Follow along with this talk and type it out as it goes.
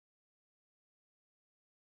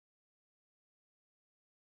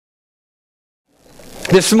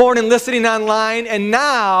this morning listening online, and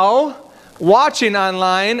now watching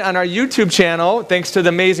online on our YouTube channel, thanks to the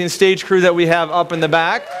amazing stage crew that we have up in the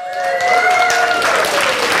back.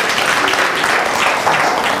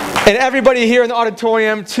 And everybody here in the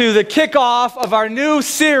auditorium to the kickoff of our new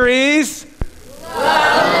series,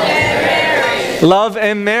 Love and Marriage. Love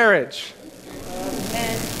and Marriage.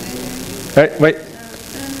 Wait.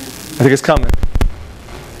 I think it's coming.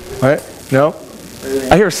 What? No?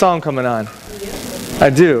 I hear a song coming on. I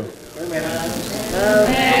do.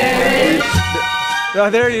 Oh,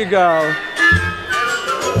 there you go.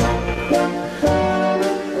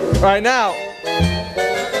 All right, now,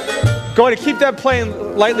 going to keep that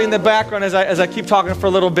playing lightly in the background as I keep talking for a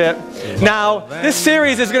little bit. Now, this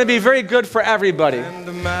series is going to be very good for everybody.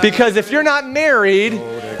 Because if you're not married,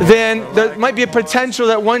 then there might be a potential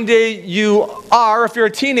that one day you are. If you're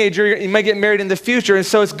a teenager, you might get married in the future. And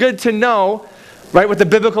so it's good to know, right, what the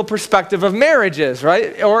biblical perspective of marriage is,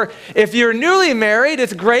 right? Or if you're newly married,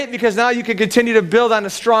 it's great because now you can continue to build on a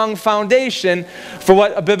strong foundation for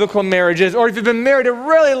what a biblical marriage is. Or if you've been married a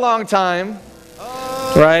really long time,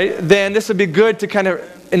 right, then this would be good to kind of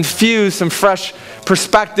infuse some fresh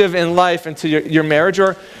perspective in life into your marriage.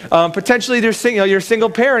 Or potentially you're a single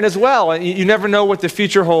parent as well. And you never know what the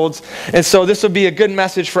future holds. And so this will be a good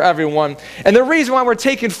message for everyone. And the reason why we're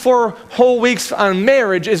taking 4 whole weeks on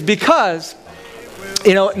marriage is because,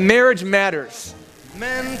 marriage matters.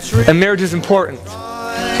 And marriage is important.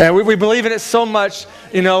 And we believe in it so much,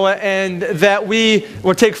 and that we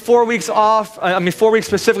will take 4 weeks off. 4 weeks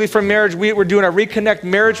specifically for marriage. We're doing a Reconnect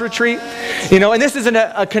Marriage Retreat. And this isn't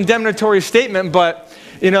a condemnatory statement, but,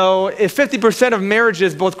 if 50% of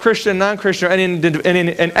marriages, both Christian and non-Christian, are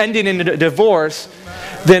ending in a divorce,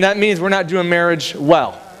 then that means we're not doing marriage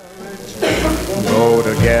well. Go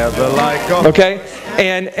together like a... Okay?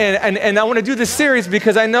 And I want to do this series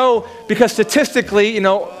because because statistically,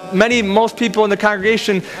 most people in the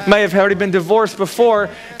congregation may have already been divorced before,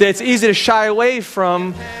 that it's easy to shy away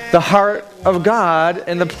from the heart of God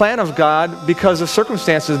and the plan of God because of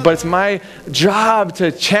circumstances. But it's my job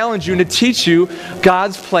to challenge you and to teach you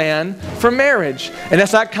God's plan for marriage. And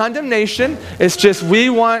that's not condemnation. It's just we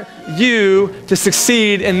want you to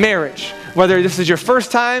succeed in marriage. Whether this is your first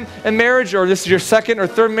time in marriage or this is your second or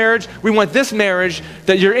third marriage, we want this marriage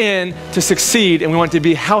that you're in to succeed, and we want it to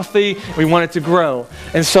be healthy, and we want it to grow.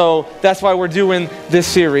 And so that's why we're doing this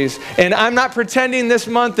series. And I'm not pretending this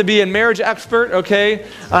month to be a marriage expert, okay?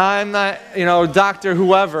 I'm not, Dr.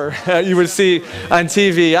 whoever you would see on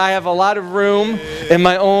TV. I have a lot of room in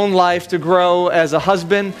my own life to grow as a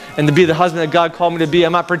husband and to be the husband that God called me to be.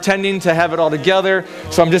 I'm not pretending to have it all together,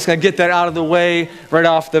 so I'm just going to get that out of the way right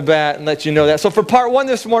off the bat and let you know that. So for part 1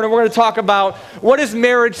 this morning, we're going to talk about what is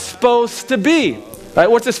marriage supposed to be, right?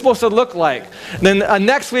 What's it supposed to look like? And then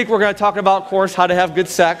next week, we're going to talk about, of course, how to have good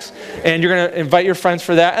sex, and you're going to invite your friends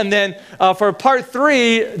for that. And then for part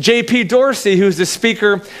 3, J.P. Dorsey, who's the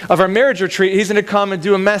speaker of our marriage retreat, he's going to come and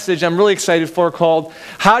do a message I'm really excited for called,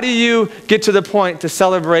 How Do You Get to the Point to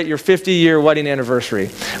Celebrate Your 50-Year Wedding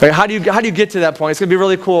Anniversary? Right? How do you get to that point? It's going to be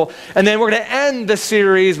really cool. And then we're going to end the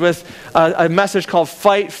series with a message called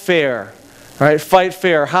Fight Fair. Right? Fight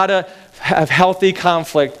fair. How to have healthy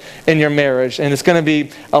conflict in your marriage. And it's going to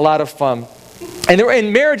be a lot of fun. And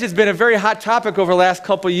marriage has been a very hot topic over the last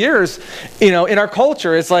couple of years, in our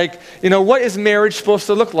culture. It's like, what is marriage supposed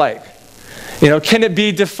to look like? Can it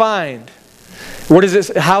be defined?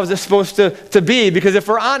 How is it supposed to be? Because if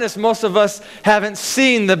we're honest, most of us haven't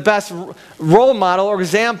seen the best role model or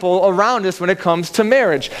example around us when it comes to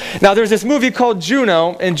marriage. Now, there's this movie called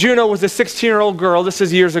Juno, and Juno was a 16-year-old girl, this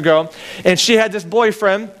is years ago, and she had this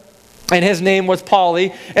boyfriend, and his name was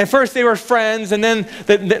Paulie. And first they were friends, and then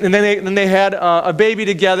they had a baby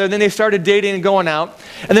together, and then they started dating and going out.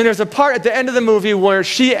 And then there's a part at the end of the movie where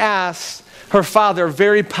she asks her father a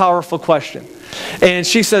very powerful question. And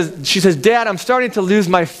she says, Dad, I'm starting to lose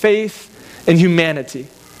my faith in humanity.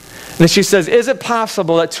 And then she says, is it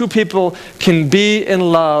possible that 2 people can be in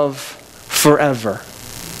love forever?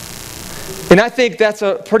 And I think that's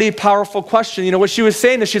a pretty powerful question. What she was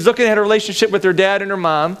saying is she's looking at her relationship with her dad and her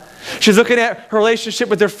mom. She's looking at her relationship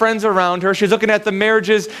with her friends around her. She's looking at the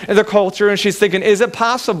marriages and the culture, and she's thinking, is it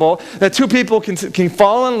possible that 2 people can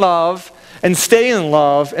fall in love and stay in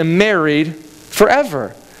love and married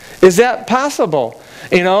forever? Is that possible?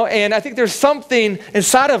 And I think there's something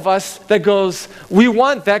inside of us that goes, we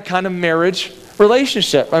want that kind of marriage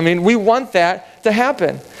relationship. We want that to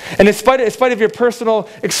happen. And in spite of your personal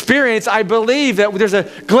experience, I believe that there's a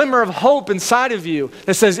glimmer of hope inside of you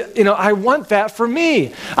that says, I want that for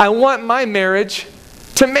me. I want my marriage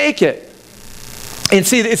to make it. And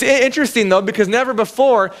see, it's interesting, though, because never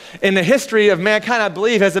before in the history of mankind, I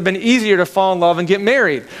believe, has it been easier to fall in love and get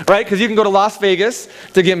married, right? Because you can go to Las Vegas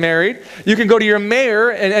to get married. You can go to your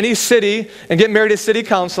mayor in any city and get married at city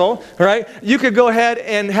council, right? You could go ahead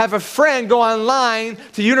and have a friend go online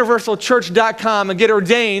to universalchurch.com and get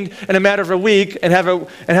ordained in a matter of a week and have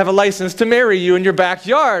a license to marry you in your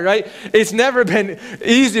backyard, right? It's never been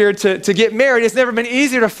easier to get married. It's never been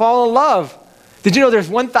easier to fall in love. Did you know there's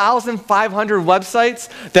 1,500 websites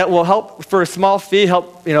that will help, for a small fee,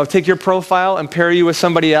 help take your profile and pair you with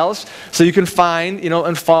somebody else so you can find,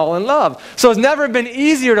 and fall in love. So it's never been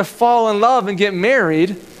easier to fall in love and get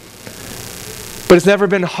married, but it's never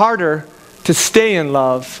been harder to stay in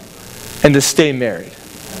love and to stay married.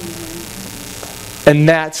 And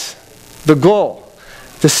that's the goal.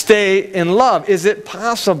 To stay in love. Is it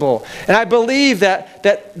possible? And I believe that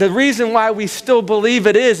the reason why we still believe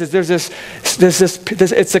it is there's this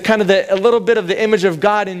it's a little bit of the image of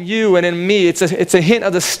God in you and in me. It's a hint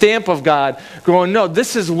of the stamp of God going, no,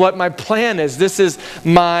 this is what my plan is. This is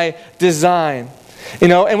my design.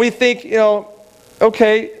 And we think,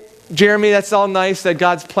 okay, Jeremy, that's all nice that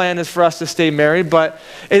God's plan is for us to stay married, but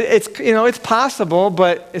it's possible,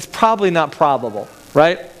 but it's probably not probable,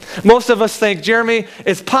 right? Most of us think, Jeremy,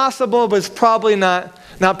 it's possible, but it's probably not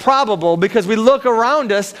probable, because we look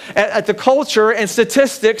around us at the culture and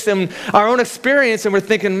statistics and our own experience, and we're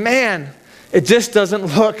thinking, man, it just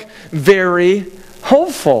doesn't look very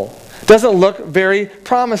hopeful. Doesn't look very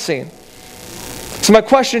promising. So my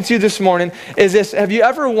question to you this morning is this: have you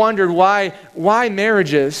ever wondered why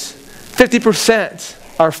marriages,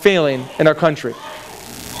 50% are failing in our country?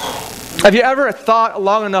 Have you ever thought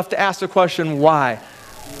long enough to ask the question, why?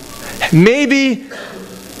 Maybe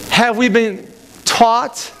have we been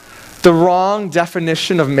taught the wrong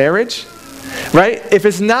definition of marriage, right? If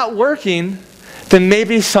it's not working, then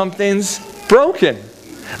maybe something's broken,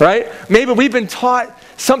 right? Maybe we've been taught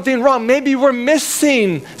something wrong. Maybe we're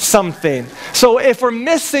missing something. So if we're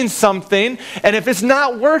missing something, and if it's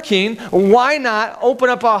not working, why not open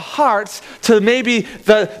up our hearts to maybe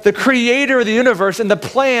the creator of the universe and the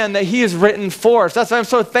plan that he has written for us? That's why I'm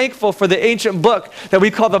so thankful for the ancient book that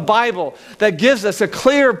we call the Bible, that gives us a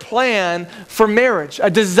clear plan for marriage,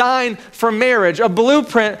 a design for marriage, a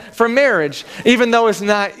blueprint for marriage. Even though it's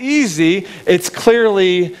not easy, it's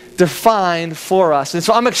clearly defined for us. And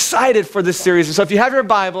so I'm excited for this series. And so if you have your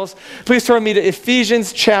Bibles, please turn me to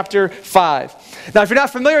Ephesians chapter 5. Now, if you're not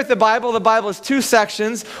familiar with the Bible is two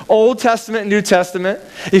sections, Old Testament and New Testament.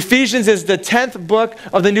 Ephesians is the 10th book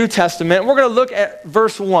of the New Testament. We're going to look at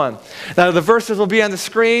verse 1. Now, the verses will be on the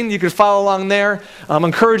screen. You can follow along there. We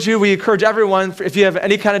encourage everyone, if you have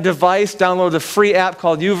any kind of device, download the free app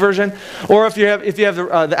called YouVersion. Or if you have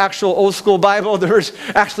the actual old school Bible, there's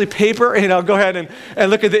actually paper. Go ahead and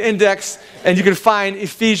look at the index, and you can find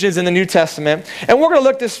Ephesians in the New Testament. And we're going to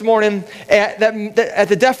look this morning at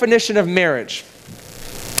the definition of marriage.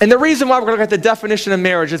 And the reason why we're going to look at the definition of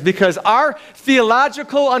marriage is because our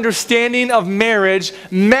theological understanding of marriage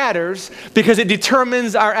matters, because it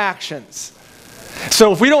determines our actions.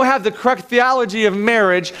 So if we don't have the correct theology of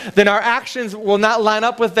marriage, then our actions will not line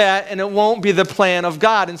up with that, and it won't be the plan of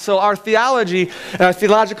God. And so our theology and our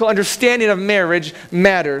theological understanding of marriage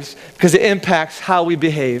matters, because it impacts how we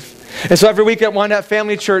behave. And so every week at Wyandotte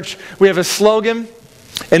Family Church, we have a slogan.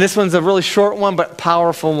 And this one's a really short one, but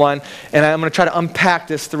powerful one. And I'm going to try to unpack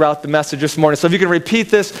this throughout the message this morning. So if you can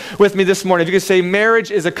repeat this with me this morning. If you can say,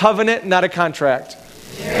 marriage is a covenant, not a contract.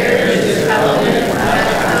 Marriage is a covenant,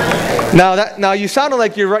 not a contract. Now you sounded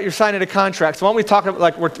like you're signing a contract. So why don't we talk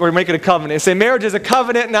like we're making a covenant? Say, marriage is a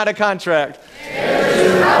covenant, not a contract. Marriage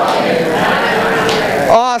is a covenant, not a contract.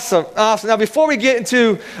 Awesome. Now, before we get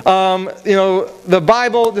into the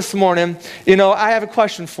Bible this morning, I have a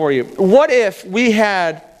question for you. What if we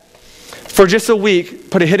had, for just a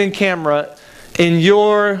week, put a hidden camera in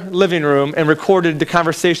your living room and recorded the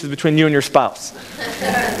conversations between you and your spouse?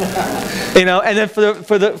 And then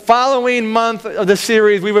for the following month of the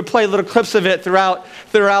series, we would play little clips of it throughout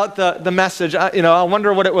the message. I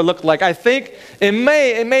wonder what it would look like. I think it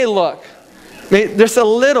may look just a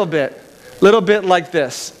little bit like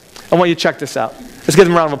this. I want you to check this out. Let's give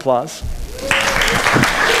them a round of applause.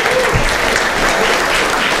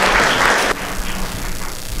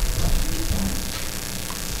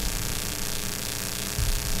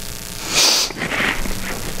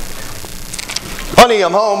 Honey,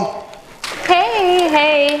 I'm home.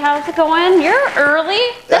 Hey, how's it going? You're early.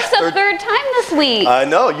 That's the third time this week. I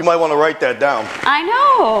know. You might want to write that down. I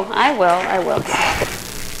know. I will.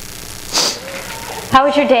 How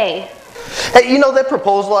was your day? Hey, that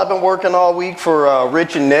proposal I've been working all week for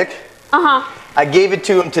Rich and Nick? Uh-huh. I gave it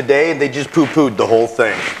to them today, and they just poo-pooed the whole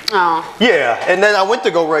thing. Oh. Yeah, and then I went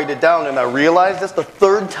to go write it down, and I realized that's the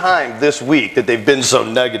 3rd time this week that they've been so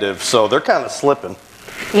negative, so they're kind of slipping.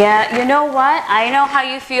 Yeah, you know what? I know how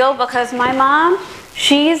you feel because my mom,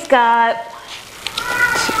 she's got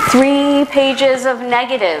 3 pages of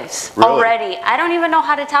negatives Really? already. I don't even know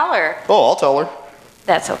how to tell her. Oh, I'll tell her.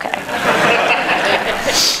 That's okay.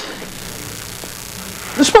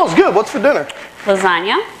 This smells good. What's for dinner?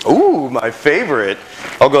 Lasagna. Ooh, my favorite.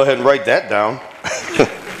 I'll go ahead and write that down.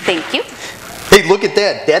 Thank you. Hey, look at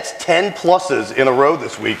that. That's 10 pluses in a row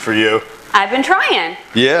this week for you. I've been trying.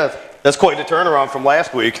 Yeah, that's quite a turnaround from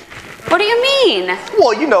last week. What do you mean?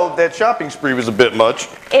 Well, you know, that shopping spree was a bit much.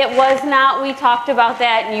 It was not. We talked about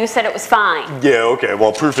that and you said it was fine. Yeah, okay.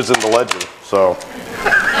 Well, proof is in the ledger, so.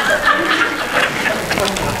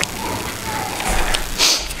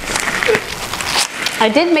 I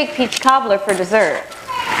did make peach cobbler for dessert.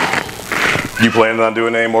 You planning on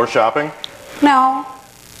doing any more shopping? No.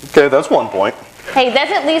 Okay, that's 1 point. Hey,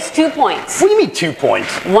 that's at least 2 points. What do you mean 2 points?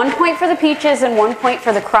 1 point for the peaches and 1 point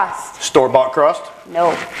for the crust. Store-bought crust?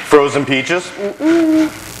 No. Frozen peaches?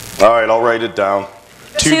 Mm-mm. All right, I'll write it down.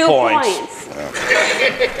 2 points.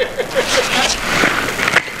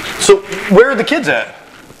 So, where are the kids at?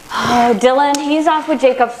 Oh, Dylan, he's off with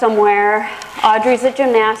Jacob somewhere. Audrey's at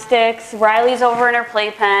gymnastics. Riley's over in her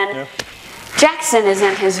playpen. Yeah. Jackson is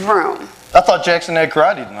in his room. I thought Jackson had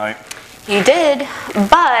karate tonight. He did,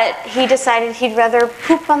 but he decided he'd rather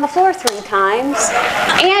poop on the floor 3 times.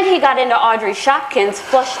 And he got into Audrey Shopkins,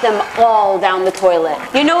 flushed them all down the toilet.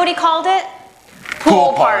 You know what he called it?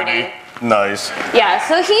 Pool party. Nice. Yeah,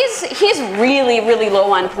 so he's really, really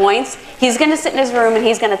low on points. He's gonna sit in his room and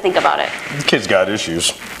he's gonna think about it. The kid's got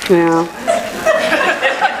issues. Yeah.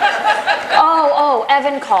 Oh,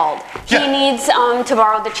 Evan called. Yeah. He needs to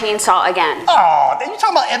borrow the chainsaw again. Oh, you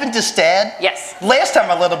talking about Evan Destad? Yes. Last time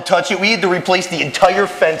I let him touch it, we had to replace the entire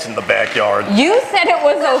fence in the backyard. You said it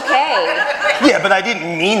was okay. Yeah, but I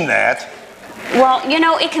didn't mean that. Well, you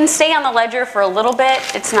know, it can stay on the ledger for a little bit.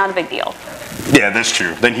 It's not a big deal. Yeah, that's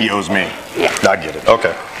true. Then he owes me. Yeah. I get it.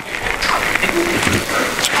 Okay.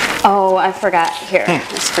 Oh, I forgot. Here,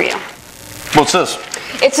 it's for you. What's this?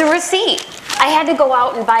 It's a receipt. I had to go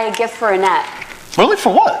out and buy a gift for Annette. Really?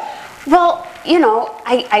 For what? Well, you know,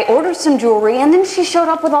 I ordered some jewelry and then she showed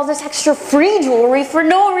up with all this extra free jewelry for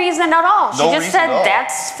no reason at all. She No just reason said, at all.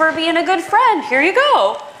 that's for being a good friend. Here you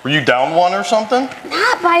go. Were you down one or something?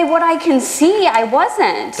 Not by what I can see, I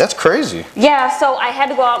wasn't. That's crazy. Yeah, so I had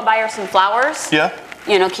to go out and buy her some flowers. Yeah?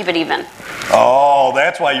 You know, keep it even. Oh,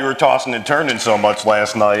 that's why you were tossing and turning so much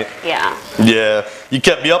last night. Yeah. Yeah, you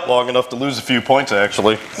kept me up long enough to lose a few points,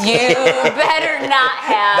 actually. You better not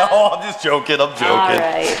have. No, I'm just joking. I'm joking. All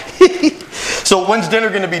right. So when's dinner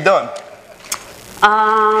going to be done?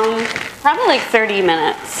 Probably like 30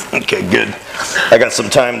 minutes. Okay, good. I got some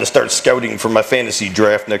time to start scouting for my fantasy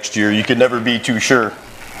draft next year. You can never be too sure.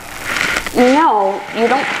 No, you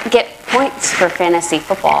don't get points for fantasy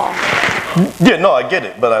football. Yeah, no, I get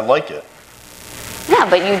it, but I like it. Yeah,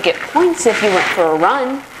 but you get points if you went for a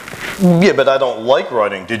run. Yeah, but I don't like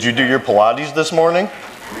running. Did you do your Pilates this morning?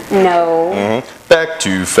 No. Back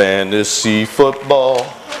to fantasy football.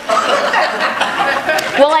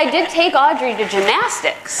 Well, I did take Audrey to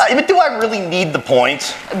gymnastics. But do I really need the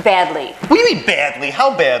points? Badly. What do you mean badly?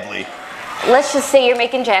 How badly? Let's just say you're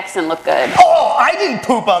making Jackson look good. Oh, I didn't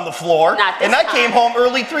poop on the floor. Not this and I time. came home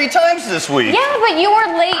early 3 times this week. Yeah, but you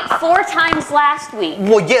were late 4 times last week.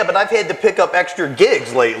 Well, yeah, but I've had to pick up extra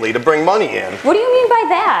gigs lately to bring money in. What do you mean by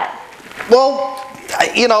that? Well,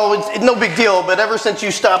 you know, it's no big deal, but ever since you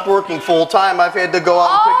stopped working full time, I've had to go out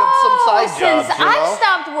and pick up some side jobs, since you know? I've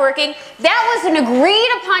stopped working, that was an agreed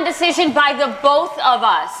upon decision by the both of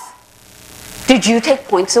us. Did you take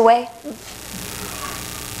points away?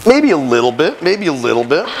 Maybe a little bit, maybe a little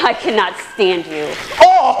bit. I cannot stand you.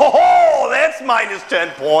 Oh, that's minus 10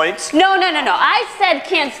 points. No. I said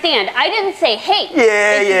can't stand. I didn't say hate.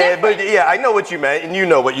 Yeah, but yeah, I know what you meant, and you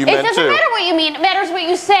know what you It meant doesn't too. matter what you mean. It matters what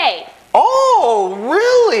you say. Oh,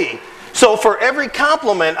 really? So for every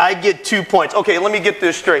compliment, I get 2 points. Okay, let me get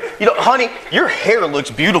this straight. You know, honey, your hair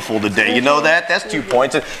looks beautiful today. You know that? That's 2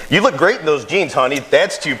 points. And you look great in those jeans, honey.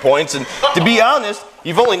 That's 2 points. And to be honest,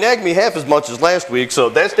 you've only nagged me half as much as last week, so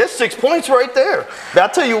that's 6 points right there. But I'll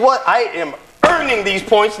tell you what, I am earning these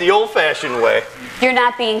points the old-fashioned way. You're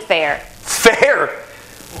not being fair. Fair.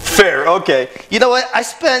 Fair, okay. You know what? I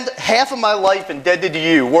spend half of my life indebted to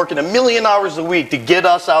you, working 1 million hours a week to get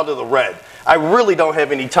us out of the red. I really don't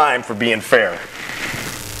have any time for being fair.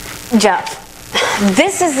 Jeff,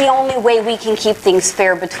 this is the only way we can keep things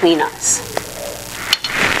fair between us.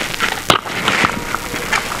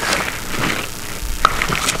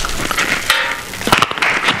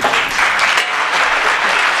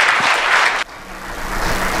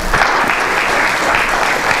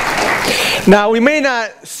 Now, we may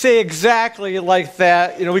not say exactly like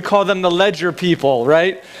that. We call them the ledger people,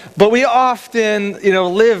 right? But we often,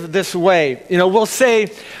 live this way. We'll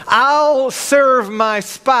say, I'll serve my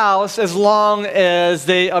spouse as long as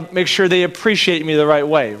they make sure they appreciate me the right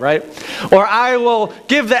way, right? Or I will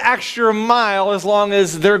give the extra mile as long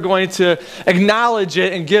as they're going to acknowledge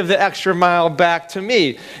it and give the extra mile back to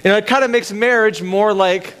me. It kind of makes marriage more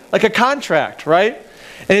like a contract, right?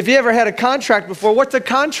 And if you ever had a contract before, what's a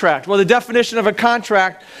contract? Well, the definition of a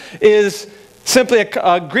contract is simply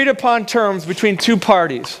agreed upon terms between two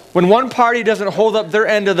parties. When one party doesn't hold up their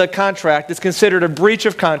end of the contract, it's considered a breach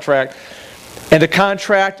of contract, and the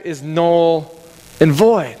contract is null and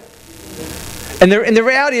void. And the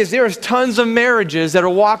reality is there's tons of marriages that are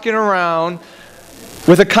walking around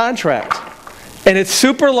with a contract. And it's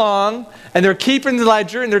super long, and they're keeping the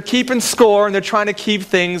ledger, and they're keeping score, and they're trying to keep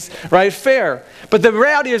things fair. But the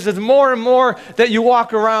reality is, the more and more that you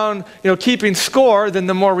walk around, keeping score, then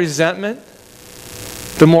the more resentment,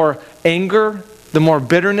 the more anger, the more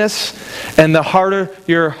bitterness, and the harder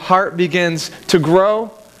your heart begins to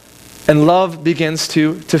grow, and love begins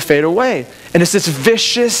to fade away. And it's this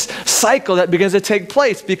vicious cycle that begins to take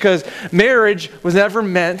place because marriage was never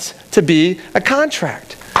meant to be a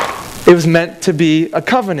contract. It was meant to be a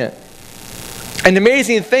covenant. And the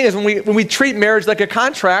amazing thing is when we treat marriage like a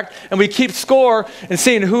contract and we keep score and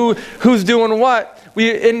seeing who's doing what,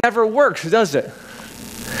 it never works, does it?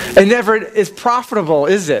 It never is profitable,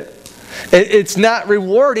 is it? It's not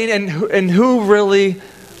rewarding, and who really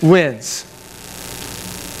wins?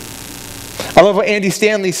 I love what Andy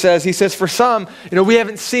Stanley says. He says, for some, we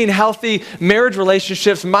haven't seen healthy marriage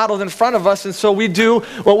relationships modeled in front of us, and so we do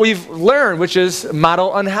what we've learned, which is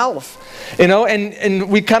model unhealth. And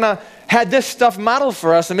we kind of had this stuff modeled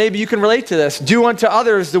for us, and maybe you can relate to this. Do unto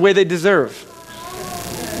others the way they deserve.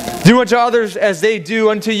 Do unto others as they do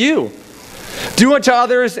unto you. Do unto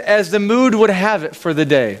others as the mood would have it for the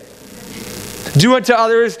day. Do unto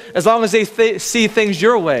others as long as they see things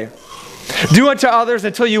your way. Do unto others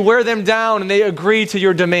until you wear them down and they agree to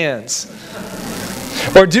your demands.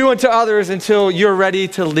 Or do unto others until you're ready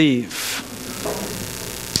to leave.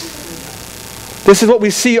 This is what we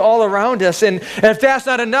see all around us. And if that's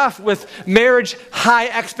not enough, with marriage, high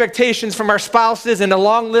expectations from our spouses and a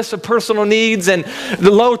long list of personal needs and the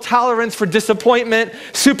low tolerance for disappointment,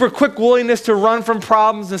 super quick willingness to run from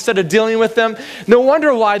problems instead of dealing with them, no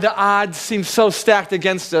wonder why the odds seem so stacked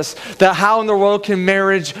against us, that how in the world can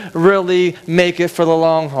marriage really make it for the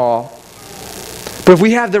long haul? But if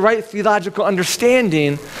we have the right theological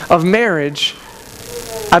understanding of marriage,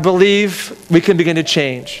 I believe we can begin to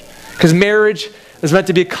change. Because marriage is meant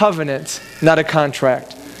to be a covenant, not a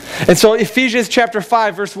contract. And so Ephesians chapter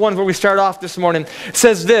 5, verse 1, where we start off this morning,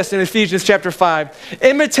 says this in Ephesians chapter 5.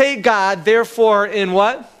 Imitate God, therefore, in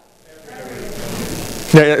what?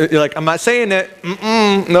 You're like, I'm not saying it.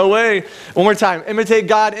 No way. One more time. Imitate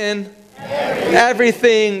God in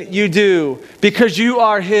everything you do, because you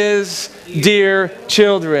are His dear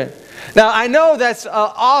children. Now, I know that's an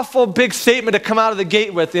awful big statement to come out of the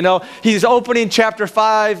gate with. He's opening chapter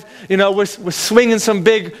 5, with swinging some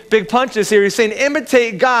big punches here. He's saying,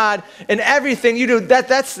 imitate God in everything you do.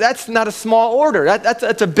 That's not a small order.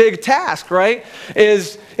 That's a big task, right?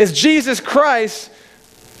 Is Jesus Christ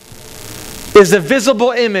is the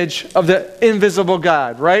visible image of the invisible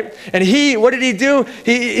God, right? And what did He do?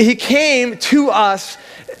 He came to us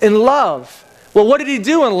in love. Well, what did He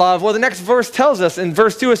do in love? Well, the next verse tells us. In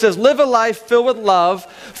verse 2, it says, live a life filled with love,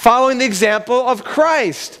 following the example of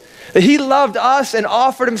Christ. That He loved us and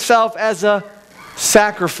offered Himself as a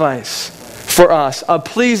sacrifice for us, a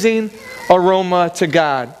pleasing aroma to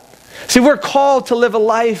God. See, we're called to live a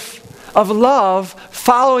life of love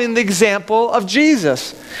following the example of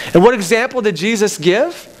Jesus. And what example did Jesus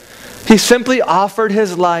give? He simply offered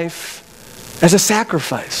His life as a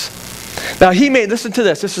sacrifice. Now, listen to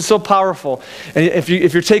this. This is so powerful. And if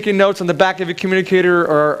you're taking notes on the back of your communicator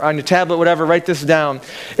or on your tablet, whatever, write this down.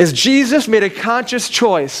 Jesus made a conscious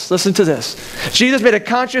choice. Listen to this. Jesus made a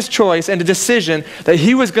conscious choice and a decision that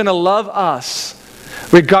He was going to love us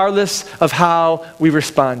regardless of how we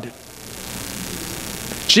responded.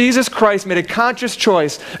 Jesus Christ made a conscious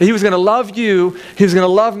choice that He was going to love you, He was going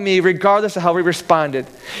to love me regardless of how we responded.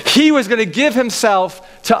 He was going to give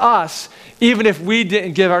Himself to us even if we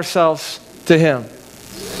didn't give ourselves to Him.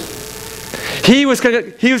 He was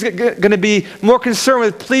going to be more concerned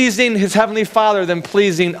with pleasing His Heavenly Father than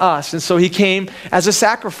pleasing us. And so He came as a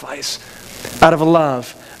sacrifice out of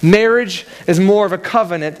love. Marriage is more of a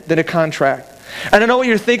covenant than a contract. And I know what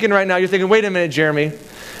you're thinking right now. You're thinking, wait a minute, Jeremy.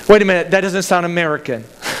 Wait a minute, that doesn't sound American.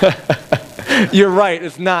 You're right,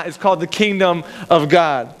 it's not. It's called the kingdom of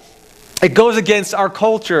God. It goes against our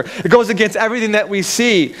culture. It goes against everything that we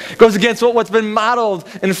see. It goes against what's been modeled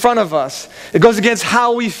in front of us. It goes against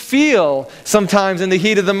how we feel sometimes in the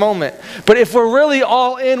heat of the moment. But if we're really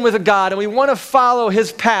all in with God and we want to follow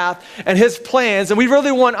His path and His plans, and we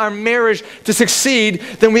really want our marriage to succeed,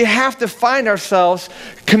 then we have to find ourselves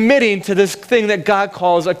committing to this thing that God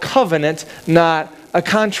calls a covenant, not a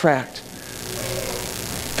contract.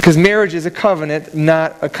 Because marriage is a covenant,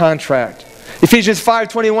 not a contract. Ephesians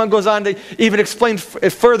 5:21 goes on to even explain it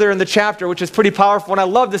further in the chapter, which is pretty powerful. And I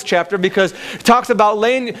love this chapter because it talks about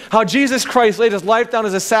how Jesus Christ laid His life down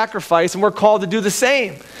as a sacrifice, and we're called to do the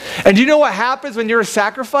same. And do you know what happens when you're a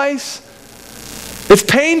sacrifice? It's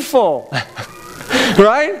painful,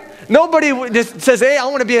 right? Nobody just says, hey, I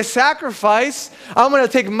want to be a sacrifice. I'm going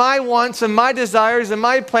to take my wants and my desires and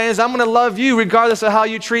my plans. I'm going to love you regardless of how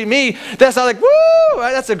you treat me. That's not like, woo,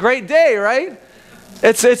 that's a great day, right?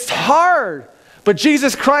 It's hard. But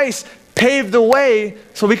Jesus Christ paved the way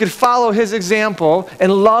so we could follow His example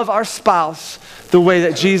and love our spouse the way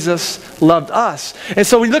that Jesus loved us. And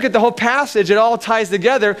so we look at the whole passage, it all ties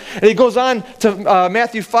together, and it goes on to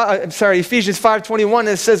Ephesians 5:21, and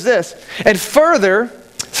it says this, and further,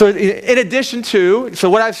 so in addition to, so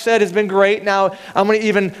what I've said has been great, now I'm going to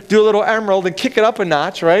even do a little emerald and kick it up a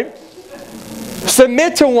notch, right?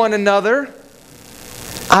 Submit to one another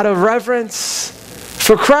out of reverence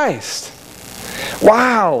for Christ.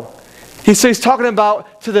 Wow. He's talking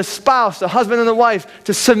about to the spouse, the husband and the wife,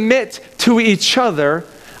 to submit to each other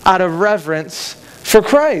out of reverence for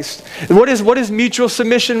Christ. What does mutual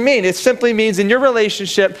submission mean? It simply means in your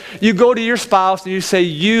relationship, you go to your spouse and you say,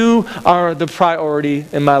 you are the priority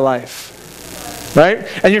in my life. Right?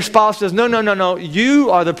 And your spouse says, no,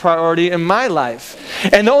 you are the priority in my life.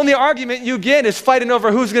 And the only argument you get is fighting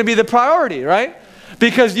over who's going to be the priority, right?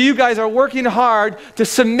 Because you guys are working hard to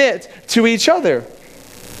submit to each other.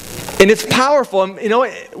 And it's powerful. And, you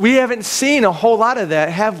know, we haven't seen a whole lot of that,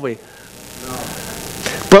 have we? No.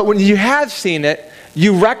 But when you have seen it,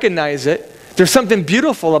 you recognize it. There's something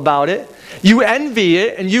beautiful about it. You envy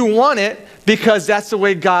it and you want it because that's the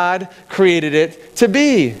way God created it to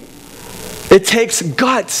be. It takes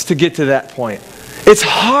guts to get to that point. It's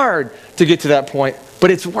hard to get to that point, but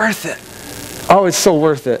it's worth it. Oh, it's so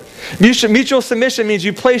worth it. Mutual submission means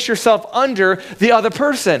you place yourself under the other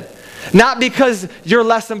person. Not because you're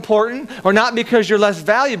less important or not because you're less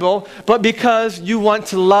valuable, but because you want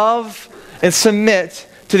to love and submit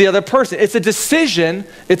to the other person. It's a decision.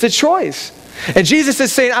 It's a choice. And Jesus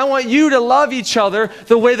is saying, I want you to love each other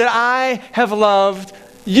the way that I have loved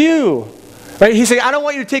you. Right? He's saying, I don't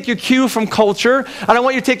want you to take your cue from culture. I don't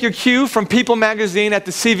want you to take your cue from People magazine at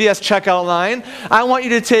the CVS checkout line. I want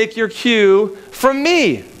you to take your cue from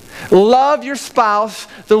me. Love your spouse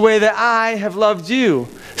the way that I have loved you.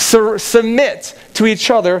 Submit to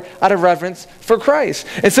each other out of reverence for Christ.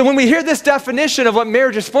 And so when we hear this definition of what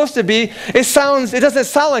marriage is supposed to be, it doesn't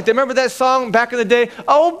sound like that. Remember that song back in the day?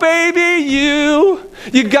 Oh, baby,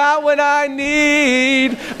 you got what I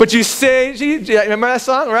need. But you say, remember that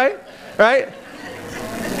song, right? Right?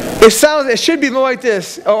 It should be more like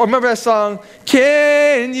this. Or remember that song?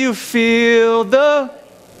 Can you feel the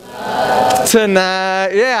love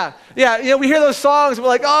tonight? Yeah. You know, we hear those songs. We're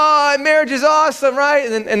like, oh, marriage is awesome, right?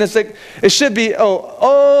 And it's like, it should be,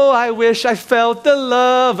 oh, I wish I felt the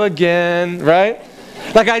love again, right?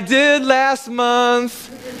 Like I did last month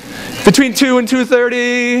between 2 and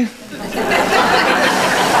 2:30.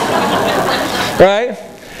 Right?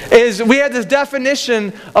 We have this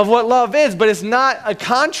definition of what love is, but it's not a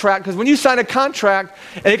contract, because when you sign a contract,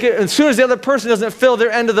 and as soon as the other person doesn't fill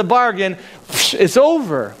their end of the bargain, it's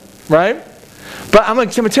over, right? But I'm going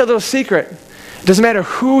to tell you a little secret. It doesn't matter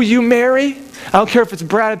who you marry. I don't care if it's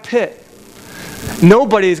Brad Pitt.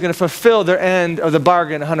 Nobody is going to fulfill their end of the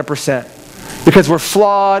bargain 100%, because we're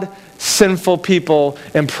flawed, sinful people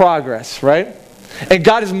in progress, right? And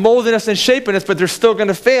God is molding us and shaping us, but they're still going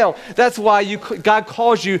to fail. That's why God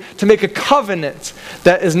calls you to make a covenant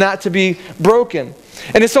that is not to be broken.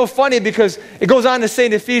 And it's so funny because it goes on to say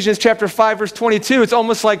in Ephesians chapter 5, verse 22, it's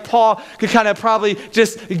almost like Paul could kind of probably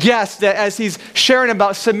just guess that as he's sharing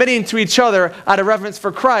about submitting to each other out of reverence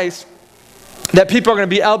for Christ, that people are going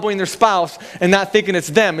to be elbowing their spouse and not thinking it's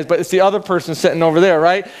them, but it's the other person sitting over there,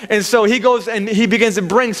 right? And so he goes and he begins to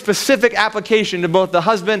bring specific application to both the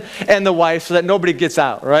husband and the wife so that nobody gets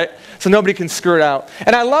out, right? So nobody can skirt out.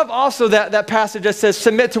 And I love also that passage that says,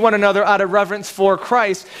 submit to one another out of reverence for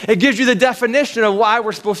Christ. It gives you the definition of why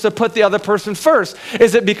we're supposed to put the other person first.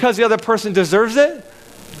 Is it because the other person deserves it?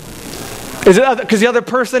 Is it because the other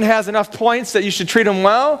person has enough points that you should treat them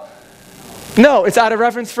well? No, it's out of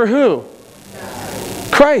reverence for who?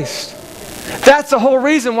 Christ. That's the whole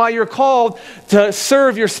reason why you're called to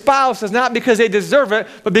serve your spouse, is not because they deserve it,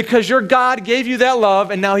 but because your God gave you that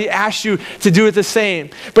love and now he asks you to do it the same.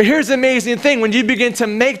 But here's the amazing thing. When you begin to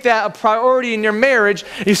make that a priority in your marriage,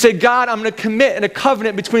 you say, God, I'm going to commit in a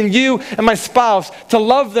covenant between you and my spouse to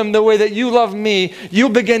love them the way that you love me, you'll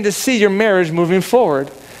begin to see your marriage moving forward,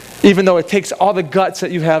 even though it takes all the guts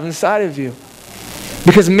that you have inside of you.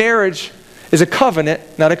 Because marriage is a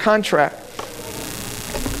covenant, not a contract.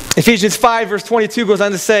 Ephesians 5 verse 22 goes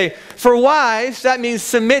on to say, for wives, that means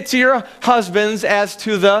submit to your husbands as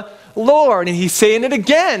to the Lord. And he's saying it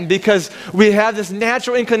again because we have this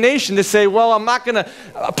natural inclination to say, well, I'm not going to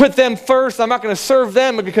put them first. I'm not going to serve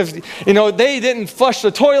them because, they didn't flush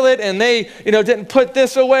the toilet and they, didn't put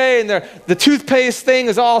this away and the toothpaste thing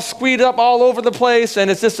is all squeezed up all over the place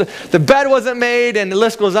and it's just the bed wasn't made and the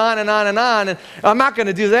list goes on and on and on. And I'm not going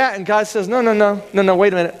to do that. And God says, no,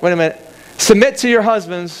 wait a minute. Submit to your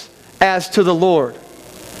husbands as to the Lord.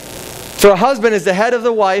 So a husband is the head of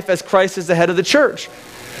the wife as Christ is the head of the church.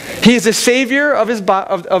 He is the Savior of his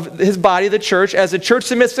body, the church, as the church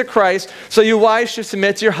submits to Christ, so you wives should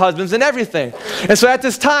submit to your husbands in everything. And so at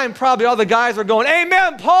this time, probably all the guys are going,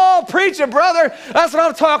 amen, Paul, preach it, brother. That's what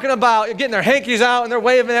I'm talking about. You're getting their hankies out and they're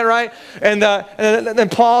waving it, right? And then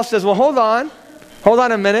Paul says, well, hold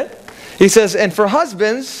on a minute. He says, and for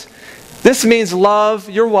husbands, this means love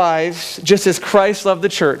your wives just as Christ loved the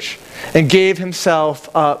church and gave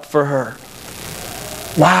himself up for her.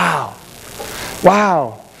 Wow.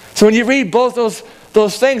 So when you read both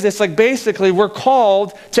those things, it's like basically we're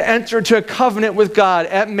called to enter into a covenant with God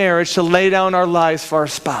at marriage to lay down our lives for our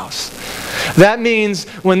spouse. That means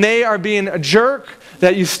when they are being a jerk,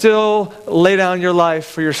 that you still lay down your life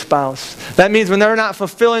for your spouse. That means when they're not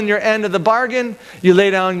fulfilling your end of the bargain, you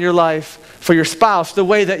lay down your life for your spouse the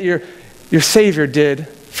way that your Savior did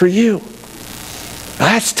for you.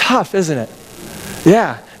 That's tough, isn't it?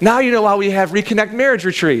 Yeah. Now you know why we have Reconnect Marriage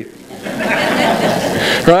Retreat.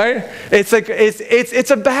 Right? It's like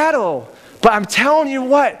it's a battle. But I'm telling you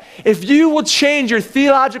what, if you will change your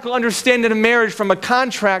theological understanding of marriage from a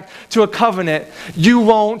contract to a covenant, you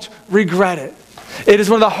won't regret it. It is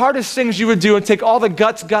one of the hardest things you would do and take all the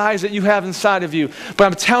guts, guys, that you have inside of you. But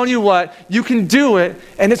I'm telling you what, you can do it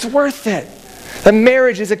and it's worth it. The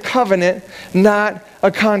marriage is a covenant, not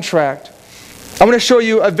a contract. I'm going to show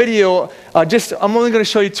you a video. I'm only going to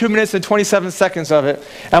show you 2 minutes and 27 seconds of it.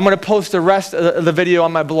 I'm going to post the rest of the video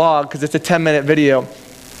on my blog because it's a 10-minute video.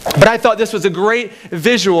 But I thought this was a great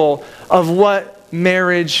visual of what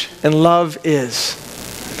marriage and love is.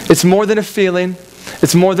 It's more than a feeling.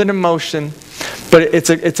 It's more than emotion. But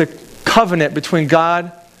it's a covenant between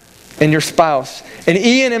God and your spouse. And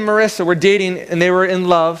Ian and Marissa were dating and they were in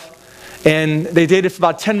love. And they dated for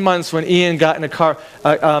about 10 months when Ian got in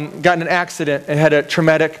an accident and had a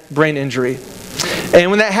traumatic brain injury.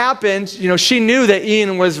 And when that happened, she knew that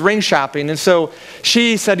Ian was ring shopping. And so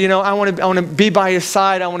she said, I want to be by his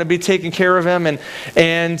side. I want to be taking care of him. And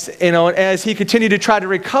as he continued to try to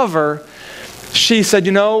recover, she said,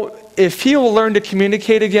 if he will learn to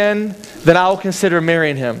communicate again, then I'll consider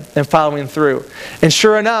marrying him and following through. And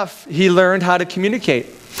sure enough, he learned how to communicate.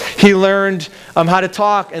 He learned how to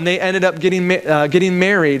talk, and they ended up getting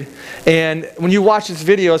married. And when you watch this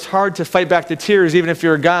video, it's hard to fight back the tears, even if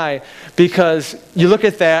you're a guy, because you look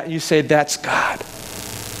at that and you say, that's God.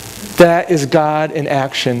 That is God in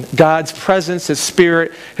action. God's presence, His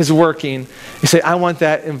Spirit, His working. You say, I want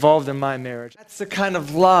that involved in my marriage. That's the kind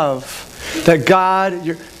of love that God,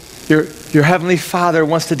 your Heavenly Father,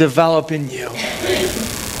 wants to develop in you.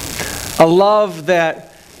 A love that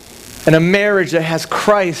and a marriage that has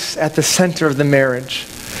Christ at the center of the marriage.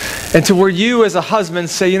 And to where you as a husband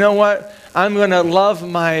say, you know what? I'm going to love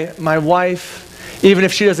my wife even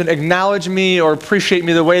if she doesn't acknowledge me or appreciate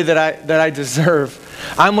me the way that I deserve.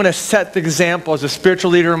 I'm going to set the example as a spiritual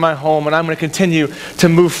leader in my home, and I'm going to continue to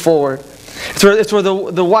move forward. It's where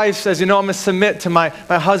the wife says, I'm going to submit to my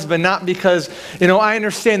husband, not because, I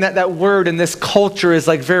understand that word in this culture is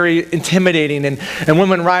like very intimidating, and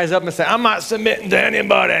women rise up and say, I'm not submitting to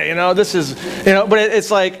anybody, this is, but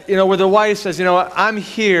it's like, where the wife says, I'm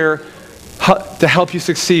here to help you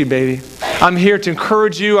succeed, baby. I'm here to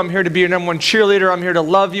encourage you. I'm here to be your number one cheerleader. I'm here to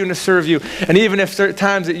love you and to serve you. And even if there are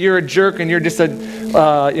times that you're a jerk and you're just a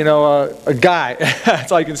guy,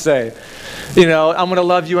 that's all I can say. I'm going to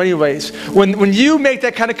love you anyways. When you make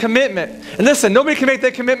that kind of commitment, and listen, nobody can make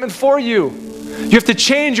that commitment for you. You have to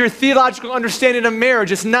change your theological understanding of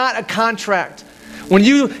marriage. It's not a contract. When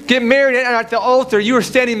you get married at the altar, you are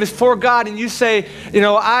standing before God and you say,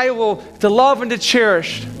 I will to love and to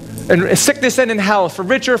cherish and sickness and in health, for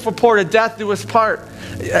richer, for poor, to death do us part.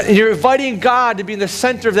 You're inviting God to be in the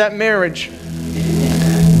center of that marriage.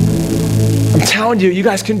 I'm telling you, you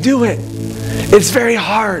guys can do it. It's very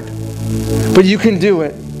hard, but you can do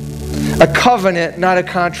it. A covenant, not a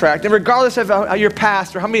contract. And regardless of your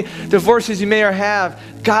past or how many divorces you may or have,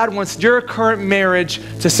 God wants your current marriage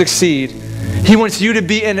to succeed. He wants you to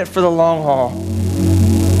be in it for the long haul.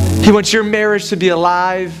 He wants your marriage to be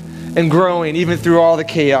alive and growing even through all the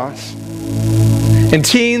chaos. And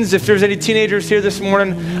teens, if there's any teenagers here this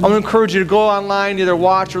morning, I'm going to encourage you to go online, either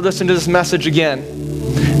watch or listen to this message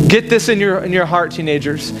again. Get this in your heart,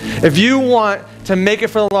 teenagers. If you want to make it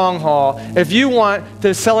for the long haul, if you want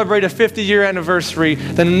to celebrate a 50-year anniversary,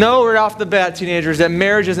 then know right off the bat, teenagers, that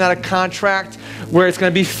marriage is not a contract where it's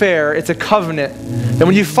going to be fair. It's a covenant. And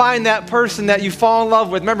when you find that person that you fall in love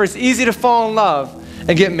with, remember, it's easy to fall in love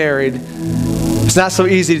and get married. It's not so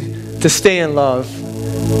easy to stay in love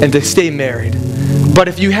and to stay married. But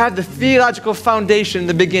if you have the theological foundation in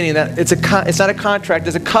the beginning, that it's not a contract,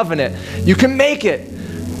 it's a covenant, you can make it.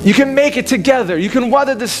 You can make it together. You can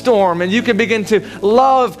weather the storm, and you can begin to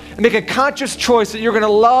love and make a conscious choice that you're going to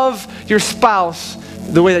love your spouse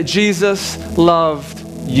the way that Jesus loved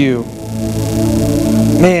you.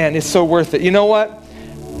 Man, it's so worth it. You know what?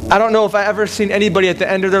 I don't know if I've ever seen anybody at the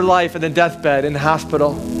end of their life in the deathbed in the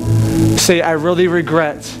hospital say, I really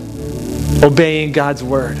regret obeying God's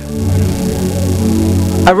word.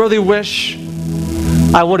 I really wish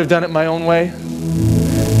I would have done it my own way.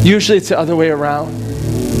 Usually it's the other way around.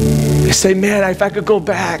 They say, man, if I could go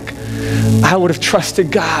back, I would have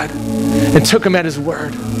trusted God and took him at his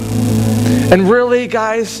word. And really,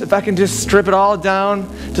 guys, if I can just strip it all down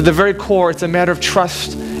to the very core, it's a matter of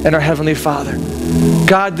trust in our Heavenly Father.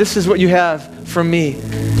 God, this is what you have for me.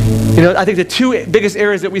 You know, I think the two biggest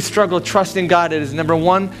areas that we struggle trusting God in is, number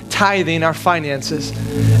one, tithing, our finances,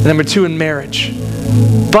 and number two, in marriage.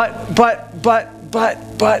 But,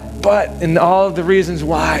 and all of the reasons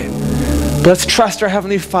why. But let's trust our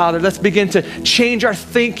Heavenly Father. Let's begin to change our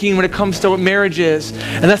thinking when it comes to what marriage is.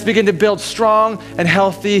 And let's begin to build strong and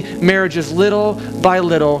healthy marriages little by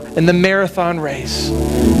little in the marathon race.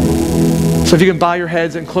 So if you can bow your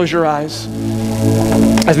heads and close your eyes.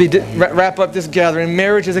 As we wrap up this gathering,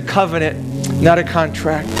 marriage is a covenant, not a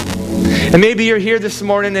contract. And maybe you're here this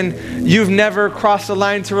morning and you've never crossed the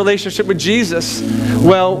line to a relationship with Jesus.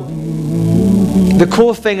 Well, the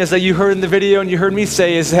cool thing is that you heard in the video and you heard me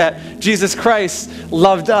say is that Jesus Christ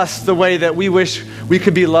loved us the way that we wish we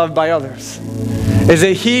could be loved by others. Is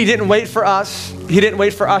that he didn't wait for us. He didn't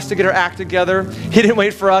wait for us to get our act together. He didn't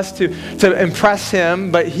wait for us to impress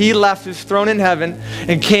him, but he left his throne in heaven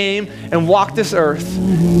and came and walked this earth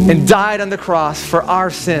and died on the cross for our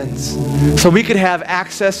sins so we could have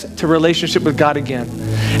access to relationship with God again.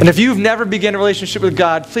 And if you've never begun a relationship with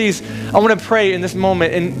God, please, I want to pray in this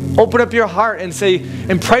moment and open up your heart and say,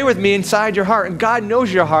 and pray with me inside your heart. And God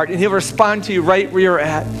knows your heart and he'll respond to you right where you're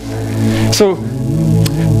at. So,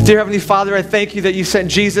 dear Heavenly Father, I thank you that you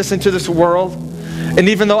sent Jesus into this world. And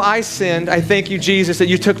even though I sinned, I thank you, Jesus, that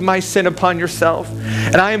you took my sin upon yourself.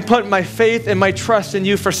 And I am putting my faith and my trust in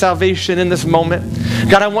you for salvation in this moment.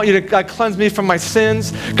 God, I want you to, God, cleanse me from my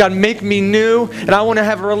sins. God, make me new. And I want to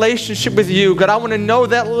have a relationship with you. God, I want to know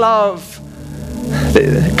that love,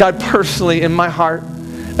 God, personally in my heart.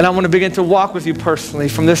 And I want to begin to walk with you personally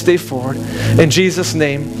from this day forward. In Jesus'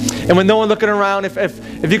 name. And with no one looking around,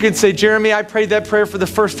 if you can say, Jeremy, I prayed that prayer for the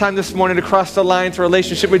first time this morning to cross the line to a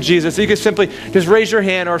relationship with Jesus. So you can simply just raise your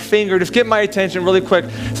hand or finger, just get my attention really quick.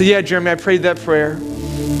 Say, yeah, Jeremy, I prayed that prayer.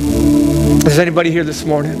 Is anybody here this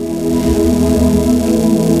morning?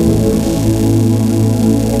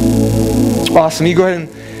 Awesome. You go ahead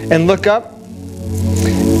and look up.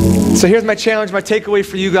 So here's my challenge, my takeaway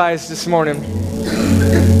for you guys this morning.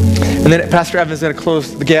 And then Pastor Evan's going to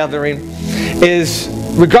close the gathering, is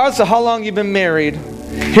regardless of how long you've been married,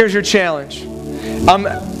 here's your challenge.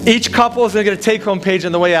 Each couple is going to get a take-home page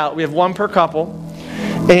on the way out. We have one per couple.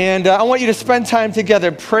 And I want you to spend time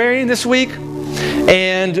together praying this week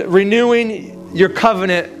and renewing your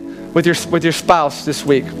covenant with your spouse this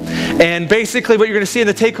week. And basically what you're going to see in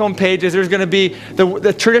the take-home page is there's going to be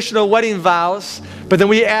the traditional wedding vows, but then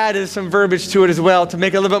we added some verbiage to it as well to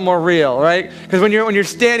make it a little bit more real, right? Because when you're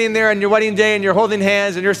standing there on your wedding day and you're holding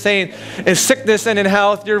hands and you're saying in sickness and in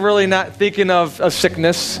health, you're really not thinking of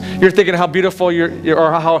sickness. You're thinking how beautiful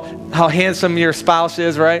or how handsome your spouse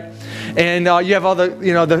is, right? and you have all the,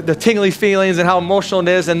 the tingly feelings and how emotional it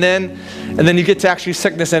is, and then you get to actually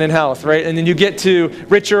sickness and in health, right? And then you get to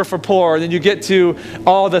richer for poor, and then you get to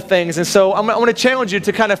all the things. And so I want to challenge you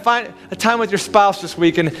to kind of find a time with your spouse this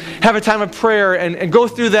week and have a time of prayer and go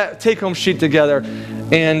through that take-home sheet together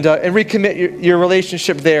and recommit your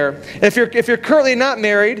relationship there. If you're currently not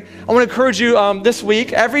married, I want to encourage you this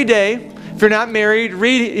week, every day, if you're not married,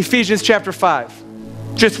 read Ephesians chapter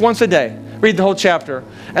 5. Just once a day. Read the whole chapter.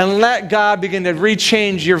 And let God begin to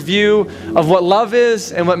rechange your view of what love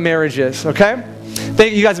is and what marriage is, okay?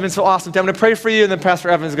 Thank you. You guys have been so awesome. I'm going to pray for you, and then Pastor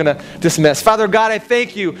Evan is going to dismiss. Father God, I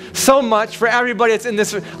thank you so much for everybody that's in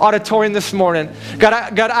this auditorium this morning. God,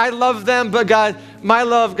 I love them, but God, my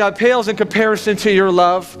love, God, pales in comparison to your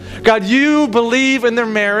love. God, you believe in their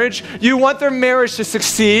marriage. You want their marriage to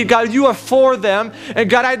succeed. God, you are for them. And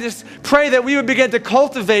God, I just pray that we would begin to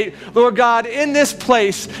cultivate, Lord God, in this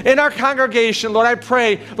place, in our congregation, Lord, I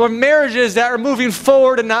pray, Lord, marriages that are moving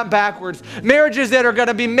forward and not backwards. Marriages that are going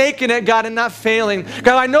to be making it, God, and not failing.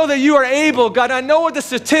 God, I know that you are able. God, I know what the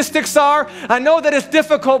statistics are. I know that it's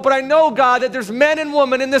difficult, but I know, God, that there's men and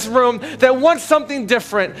women in this room that want something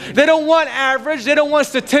different. They don't want average. They don't want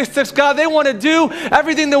statistics, God. They want to do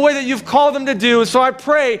everything the way that you've called them to do. So I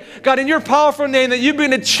pray, God, in your powerful name, that you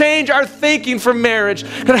begin to change our thinking for marriage.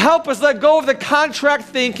 God, help us let go of the contract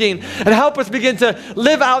thinking and help us begin to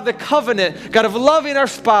live out the covenant, God, of loving our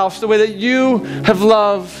spouse the way that you have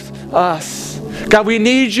loved us. God, we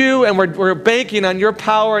need you, and we're banking on your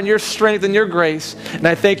power and your strength and your grace. And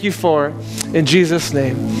I thank you for it. In Jesus'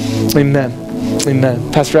 name, amen.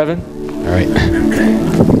 Amen. Pastor Evan? All right.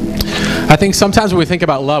 I think sometimes when we think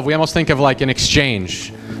about love, we almost think of like an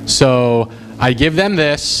exchange. So I give them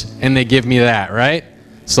this, and they give me that, right?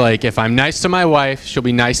 It's like if I'm nice to my wife, she'll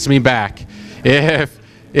be nice to me back.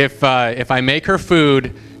 If I make her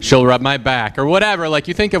food, she'll rub my back, or whatever. Like,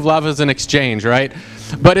 you think of love as an exchange, right?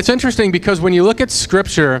 But it's interesting because when you look at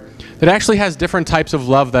Scripture, it actually has different types of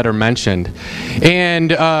love that are mentioned.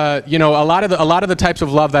 And, a lot of the types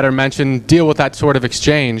of love that are mentioned deal with that sort of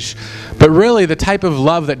exchange. But really, the type of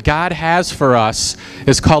love that God has for us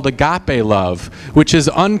is called agape love, which is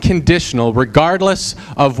unconditional, regardless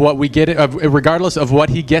of what we get, regardless of what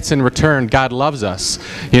He gets in return. God loves us,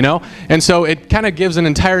 And so it kind of gives an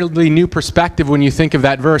entirely new perspective when you think of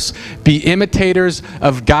that verse. Be imitators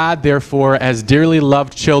of God, therefore, as dearly loved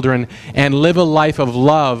children, and live a life of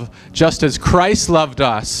love, just as Christ loved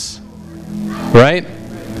us, right?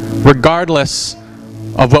 Regardless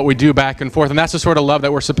of what we do back and forth. And that's the sort of love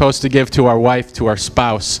that we're supposed to give to our wife, to our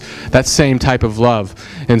spouse. That same type of love.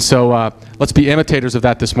 And so let's be imitators of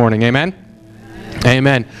that this morning. Amen?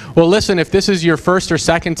 Amen. Well, listen, if this is your first or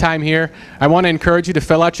second time here, I want to encourage you to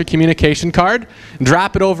fill out your communication card,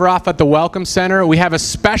 drop it over off at the Welcome Center. We have a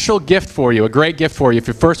special gift for you, a great gift for you. If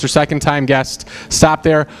you're first or second time guest, stop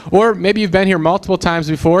there. Or maybe you've been here multiple times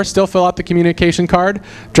before, still fill out the communication card,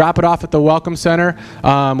 drop it off at the Welcome Center.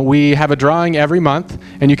 We have a drawing every month,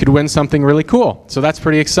 and you could win something really cool. So that's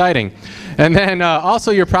pretty exciting. And then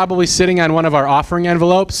also, you're probably sitting on one of our offering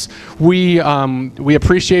envelopes. We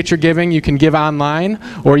appreciate your giving. You can give online,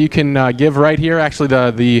 or you can give right here. Actually,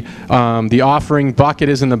 the offering bucket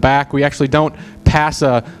is in the back. We actually don't pass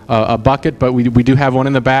a bucket, but we do have one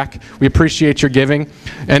in the back. We appreciate your giving.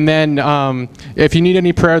 And then if you need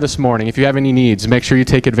any prayer this morning, if you have any needs, make sure you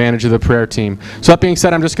take advantage of the prayer team. So that being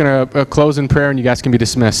said, I'm just going to close in prayer, and you guys can be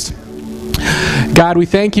dismissed. God, we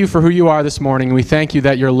thank you for who you are this morning. We thank you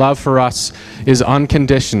that your love for us is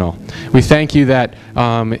unconditional. We thank you that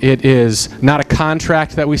it is not a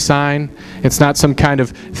contract that we sign. It's not some kind of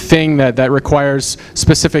thing that requires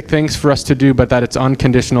specific things for us to do, but that it's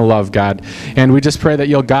unconditional love, God. And we just pray that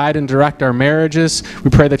you'll guide and direct our marriages. We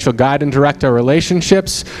pray that you'll guide and direct our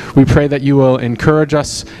relationships. We pray that you will encourage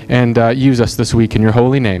us and use us this week in your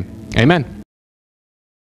holy name. Amen.